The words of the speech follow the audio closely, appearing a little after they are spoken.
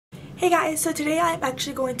Hey guys, so today I'm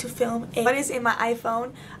actually going to film what is in my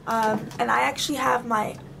iPhone, and I actually have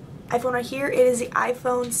my iPhone right here. It is the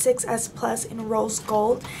iPhone 6s Plus in rose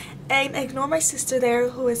gold, and ignore my sister there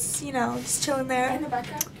who is, you know, just chilling there. In the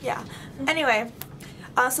background? Yeah. Anyway,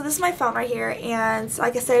 so this is my phone right here, and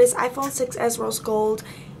like I said, it's iPhone 6s rose gold,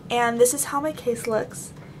 and this is how my case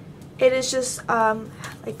looks. It is just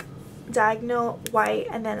like diagonal white,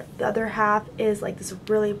 and then the other half is like this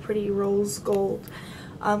really pretty rose gold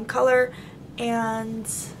color, and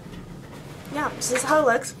yeah, so this is how it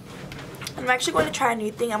looks. I'm actually going to try a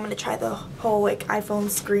new thing. I'm going to try the whole like iPhone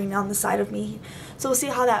screen on the side of me, so we'll see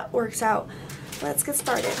how that works out. Let's get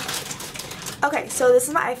started. Okay, so this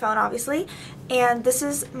is my iPhone obviously, and this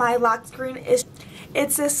is my lock screen.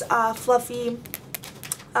 It's this fluffy,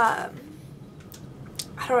 how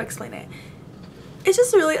do I explain it? It's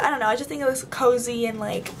just really, I don't know, I just think it looks cozy and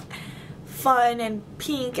like fun and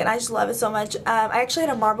pink, and I just love it so much. I actually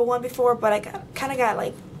had a marble one before, but I kind of got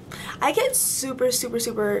like, I get super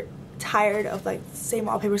tired of like the same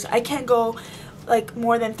wallpapers. I can't go like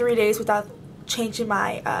more than 3 days without changing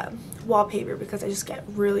my wallpaper because I just get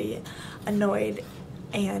really annoyed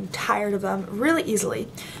and tired of them really easily.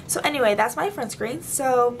 So anyway, that's my front screen.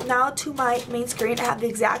 So now to my main screen. I have the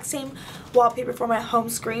exact same wallpaper for my home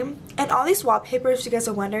screen, and all these wallpapers, if you guys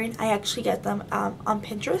are wondering, I actually get them on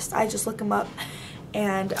Pinterest. I just look them up,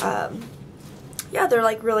 and yeah, they're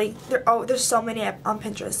like really, there's so many on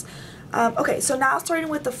Pinterest. Okay, so now starting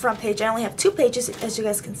with the front page, I only have 2 pages as you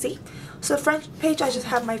guys can see. So the front page, I just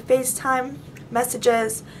have my FaceTime,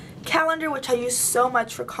 messages, calendar, which I use so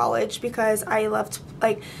much for college because I love to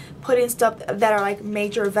like put in stuff that are like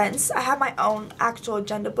major events. I have my own actual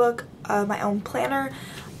agenda book, my own planner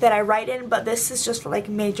that I write in, but this is just for like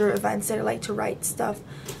major events that I like to write stuff.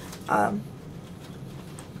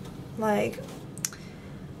 Like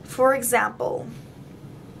for example,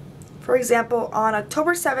 on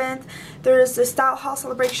October 7th, there's the Style Hall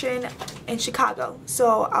celebration in Chicago.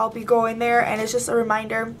 So I'll be going there, and it's just a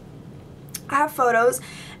reminder. I have photos,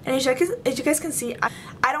 and as you guys can see,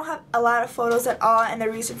 I don't have a lot of photos at all, and the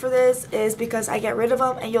reason for this is because I get rid of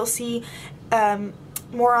them, and you'll see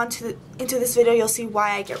more into this video, you'll see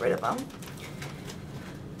why I get rid of them.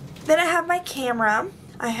 Then I have my camera,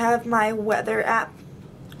 I have my weather app,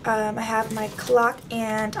 I have my clock,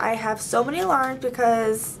 and I have so many alarms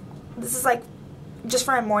because this is like just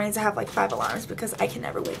for my mornings. I have like 5 alarms because I can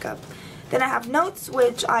never wake up. Then I have notes,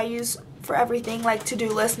 which I use for everything, like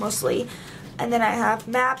to-do lists mostly. And then I have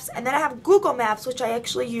maps, and then I have Google Maps, which I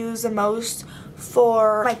actually use the most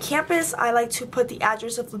for my campus. I like to put the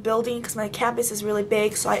address of the building because my campus is really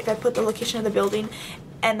big, so if I put the location of the building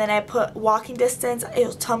and then I put walking distance,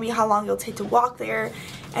 it'll tell me how long it'll take to walk there,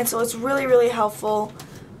 and so it's really helpful,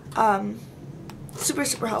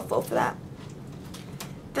 super helpful for that.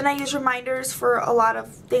 Then I use reminders for a lot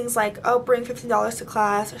of things like, oh, bring $15 to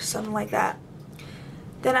class or something like that.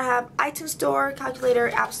 Then I have iTunes Store, Calculator,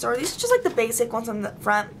 App Store. These are just like the basic ones on the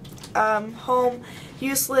front. Home,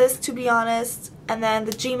 useless to be honest. And then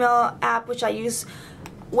the Gmail app, which I use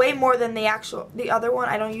way more than the other one.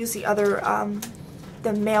 I don't use the other,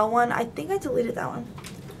 the mail one. I think I deleted that one,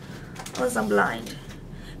 unless I'm blind.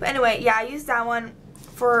 But anyway, yeah, I use that one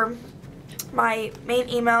for my main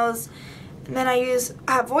emails. And then I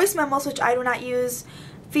have voice memos, which I do not use,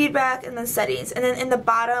 feedback, and then settings. And then in the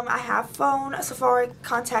bottom I have phone, Safari,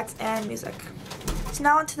 contacts, and music. So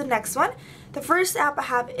now on to the next one. The first app I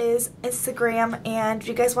have is Instagram, and if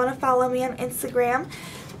you guys want to follow me on Instagram,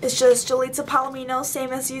 it's just Jalitza Palomino,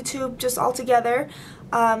 same as YouTube, just all together.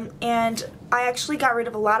 And I actually got rid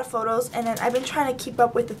of a lot of photos, and then I've been trying to keep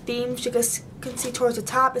up with the themes. You guys can see towards the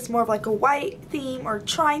top, it's more of like a white theme, or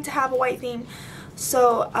trying to have a white theme.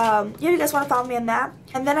 So yeah, you guys want to follow me on that.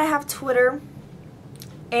 And then I have Twitter,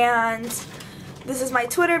 and this is my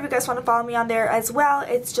Twitter if you guys want to follow me on there as well.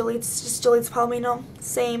 It's just Jalitza Palomino,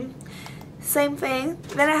 same thing.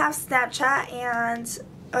 Then I have Snapchat, and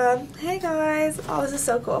hey guys, oh, this is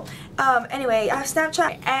so cool. Anyway, I have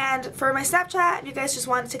Snapchat, and for my Snapchat, if you guys just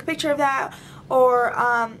want to take a picture of that, or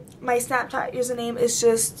my Snapchat username is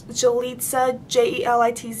just Jalitza,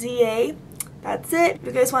 Jelitza. That's it. If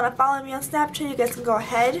you guys want to follow me on Snapchat, you guys can go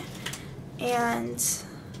ahead. And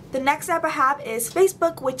the next app I have is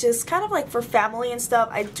Facebook, which is kind of like for family and stuff.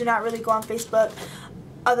 I do not really go on Facebook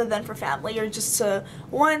other than for family, or just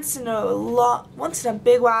once in a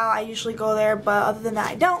big while I usually go there, but other than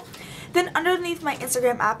that I don't. Then underneath my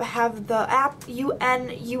Instagram app, I have the app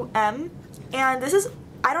UNUM, and this is,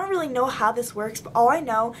 I don't really know how this works, but all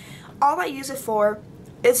I use it for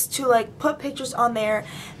is to like put pictures on there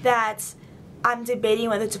that I'm debating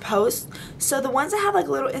whether to post. So the ones that have like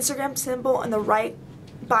a little Instagram symbol on the right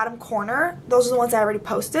bottom corner. Those are the ones I already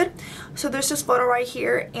posted. So there's this photo right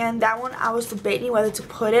here, and that one I was debating whether to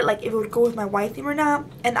put it, like if it would go with my white theme or not,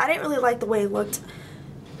 and I didn't really like the way it looked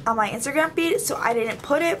on my Instagram feed, so I didn't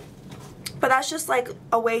put it. But that's just like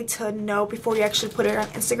a way to know before you actually put it on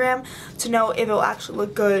Instagram, to know if it will actually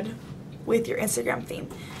look good with your Instagram theme,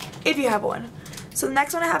 if you have one. So the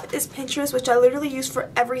next one I have is Pinterest, which I literally use for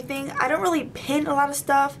everything. I don't really pin a lot of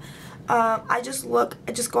stuff. I just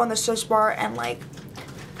go on the search bar and, like,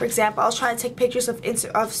 for example, I was trying to take pictures of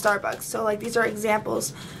Starbucks. So like these are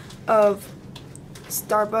examples of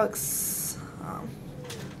Starbucks.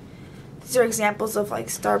 These are examples of like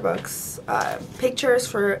Starbucks pictures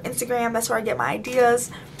for Instagram. That's where I get my ideas.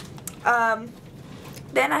 Then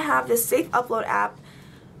I have this Safe Upload app,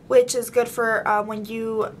 which is good for when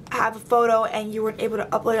you have a photo and you weren't able to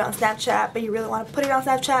upload it on Snapchat, but you really want to put it on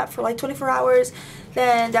Snapchat for like 24 hours,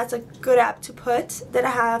 then that's a good app to put. Then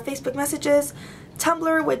I have Facebook Messages,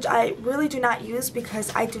 Tumblr, which I really do not use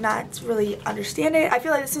because I do not really understand it. I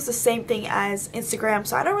feel like this is the same thing as Instagram,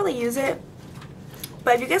 so I don't really use it.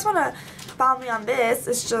 But if you guys want to follow me on this,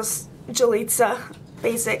 it's just Jalitza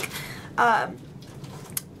Basic.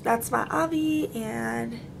 That's my Avi,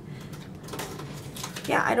 and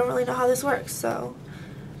yeah, I don't really know how this works, so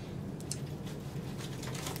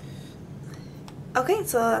okay,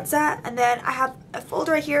 so that's that. And then I have a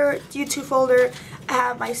folder right here, YouTube folder. I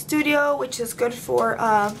have my studio, which is good for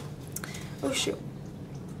oh shoot,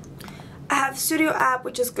 I have Studio app,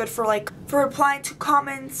 which is good for like for replying to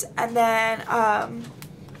comments, and then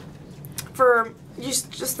for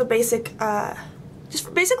just the basic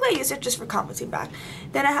basically I use it just for commenting back.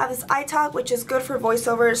 Then I have this iTalk, which is good for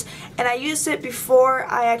voiceovers, and I used it before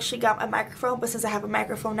I actually got my microphone, but since I have a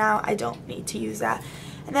microphone now, I don't need to use that.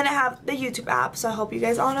 And then I have the YouTube app, so I hope you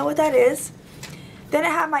guys all know what that is. Then I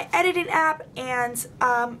have my editing app, and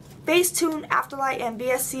Facetune, Afterlight, and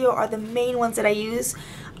VSCO are the main ones that I use.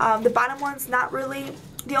 The bottom one's not really.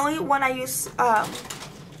 The only one I use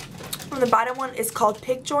from the bottom one is called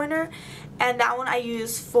Pic Joiner, and that one I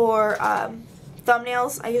use for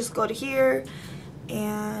thumbnails. I just go to here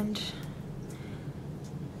and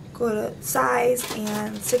go to size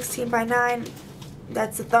and 16 by 9.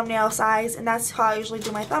 That's the thumbnail size, and that's how I usually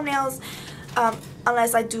do my thumbnails.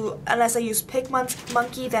 Unless I use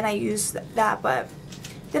PicMonkey, then I use that. But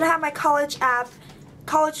then I have my college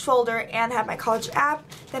folder, and I have my college app.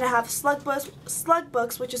 Then I have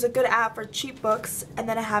Slugbooks, which is a good app for cheap books. And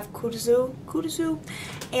then I have Kudzu,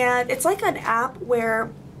 and it's like an app where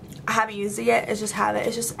I haven't used it yet. It's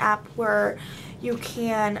just an app where you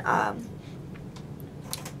can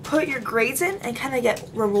put your grades in and kind of get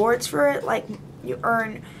rewards for it. Like you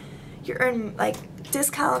earn like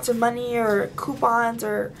discounts or money or coupons,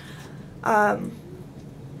 or yeah,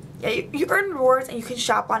 you earn rewards, and you can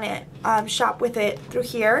shop on it, shop with it through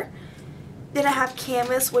here. Then I have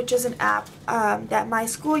Canvas, which is an app that my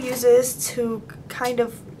school uses to kind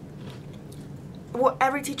of what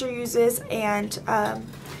every teacher uses. And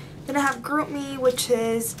then I have GroupMe, which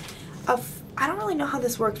is I don't really know how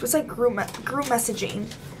this works, but it's like group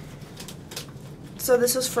messaging. So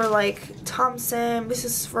this is for like Thompson. This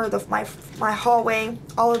is for my hallway.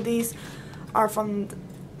 All of these are from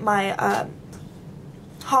my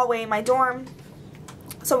hallway, my dorm,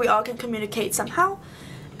 so we all can communicate somehow.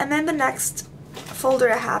 And then the next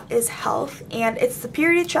folder I have is Health, and it's the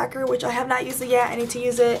period tracker, which I have not used it yet. I need to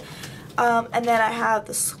use it. And then I have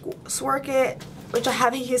the Sworkit, which I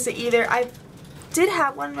haven't used it either. I did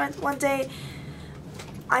have one day.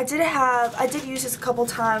 I did use this a couple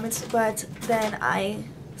times, but then I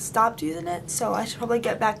stopped using it, so I should probably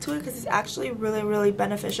get back to it because it's actually really, really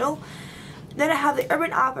beneficial. Then I have the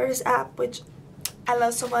Urban Outfitters app, which I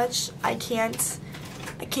love so much. I can't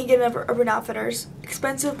get enough of Urban Outfitters.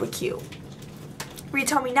 Expensive but cute.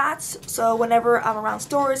 Retail Me Nots, so whenever I'm around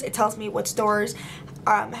stores, it tells me what stores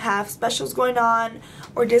have specials going on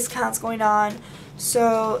or discounts going on.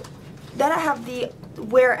 So then I have the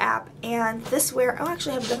Wear app, and this Wear, oh,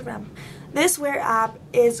 actually I have a different app. This Wear app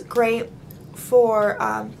is great for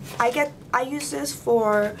I use this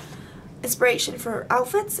for inspiration for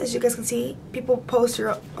outfits. As you guys can see, people post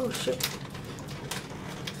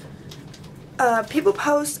people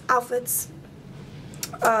post outfits.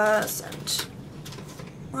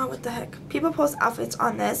 What the heck? People post outfits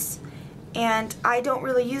on this, and I don't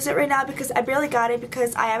really use it right now because I barely got it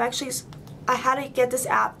because I had to get this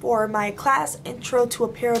app for my class, Intro to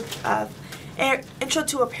Apparel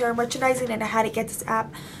Merchandising, and I had to get this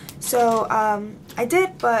app. So I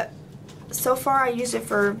did, but so far I use it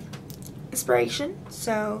for inspiration.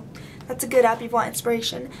 So that's a good app if you want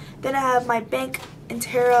inspiration. Then I have my Bank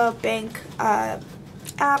Intera Bank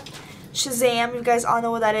app. Shazam, you guys all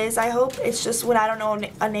know what that is, I hope. It's just when I don't know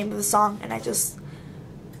a name of the song and I just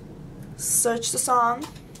search the song.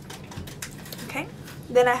 Okay.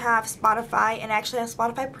 Then I have Spotify, and I actually have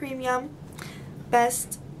Spotify Premium.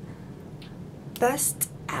 Best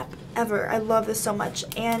app ever. I love this so much.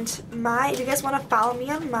 And if you guys want to follow me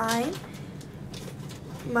on mine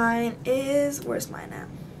is, where's mine at?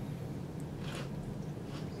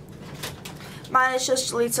 Mine is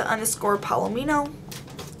just Shalita_Palomino.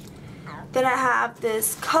 Then I have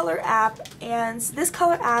this color app, and this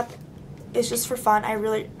color app is just for fun.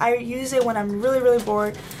 I use it when I'm really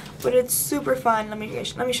bored, but it's super fun. Let me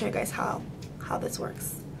show you guys how this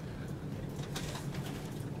works.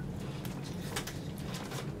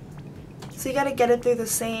 So you gotta get it through the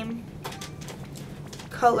same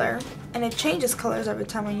color, and it changes colors every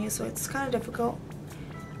time I use, so it's kind of difficult.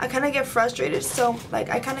 I kind of get frustrated, so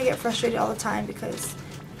I kind of get frustrated all the time because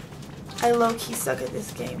I low-key suck at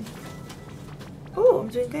this game. Ooh, I'm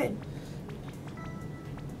doing good.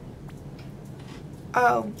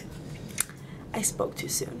 Oh, I spoke too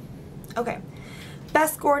soon. Okay,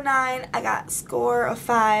 best score 9. I got score of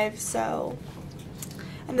 5. So,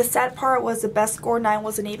 and the sad part was the best score 9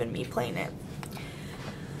 wasn't even me playing it.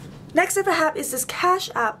 Next up I have is this Cash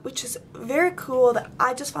app, which is very cool. That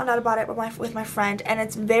I just found out about it with my friend, and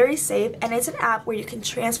it's very safe, and it's an app where you can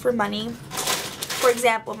transfer money. For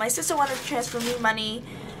example, my sister wanted to transfer me money,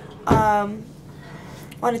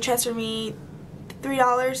 wanted to transfer me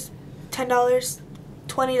 $3, $10, $20,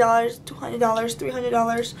 $200,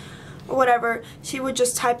 $300, or whatever. She would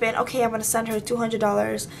just type in, okay, I'm gonna send her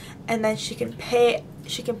 $200, and then she can pay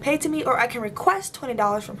to me, or I can request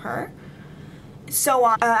 $20 from her. So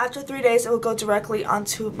after 3 days, it will go directly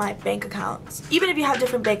onto my bank accounts, even if you have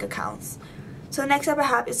different bank accounts. So the next app I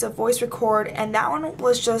have is a voice record, and that one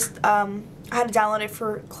was just I had to download it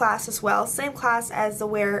for class as well, same class as the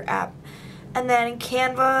Wear app. And then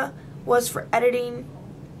Canva was for editing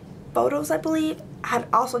photos, I believe. I had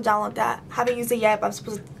also downloaded that. Haven't used it yet, but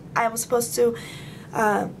I was supposed to.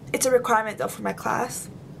 It's a requirement though for my class.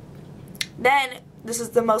 Then this is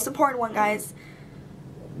the most important one, guys.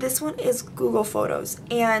 This one is Google Photos,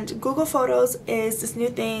 and Google Photos is this new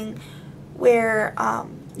thing where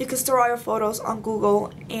you can store all your photos on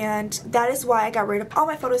Google, and that is why I got rid of all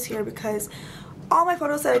my photos here, because all my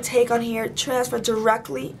photos that I take on here transfer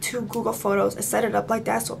directly to Google Photos and set it up like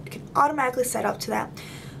that, so it can automatically set up to that.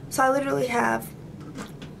 So I literally have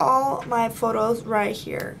all my photos right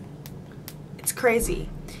here. It's crazy.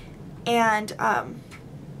 And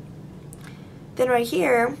then right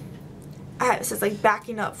here it says like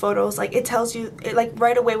backing up photos. Like it tells you, like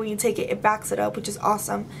right away when you take it, it backs it up, which is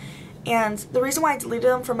awesome. And the reason why I deleted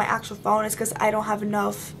them from my actual phone is because I never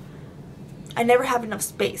have enough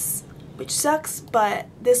space, which sucks. But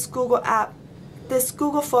this Google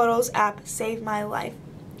Photos app saved my life.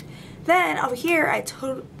 Then over here, I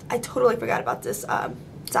totally forgot about this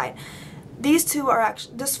side. These two are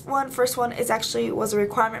actually, first one was a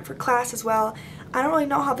requirement for class as well. I don't really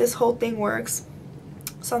know how this whole thing works,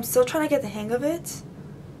 so I'm still trying to get the hang of it.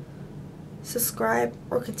 Subscribe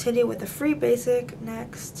or continue with the free basic.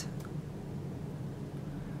 Next.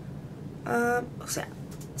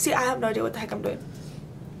 See, I have no idea what the heck I'm doing.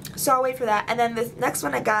 So I'll wait for that. And then the next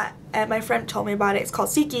one I got, and my friend told me about it, it's called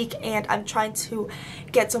SeatGeek, and I'm trying to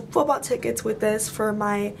get some football tickets with this for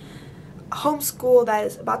my homeschool that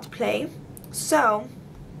is about to play. So,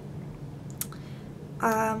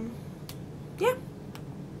 yeah.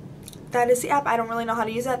 That is the app. I don't really know how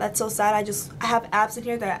to use that. That's so sad. I have apps in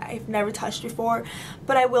here that I've never touched before,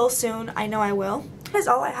 but I will soon. I know I will. That is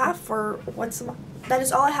all I have that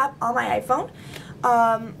is all I have on my iPhone.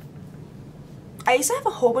 I used to have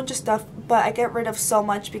a whole bunch of stuff, but I get rid of so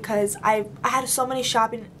much because I had so many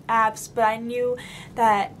shopping apps, but I knew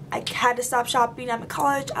that I had to stop shopping. I'm in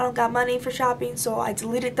college. I don't got money for shopping, so I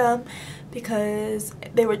deleted them because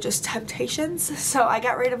they were just temptations. So I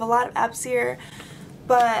got rid of a lot of apps here.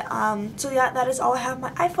 But, so yeah, that is all I have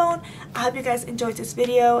on my iPhone. I hope you guys enjoyed this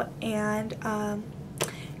video, and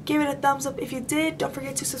give it a thumbs up if you did. Don't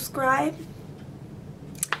forget to subscribe.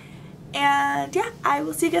 And yeah, I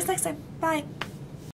will see you guys next time. Bye.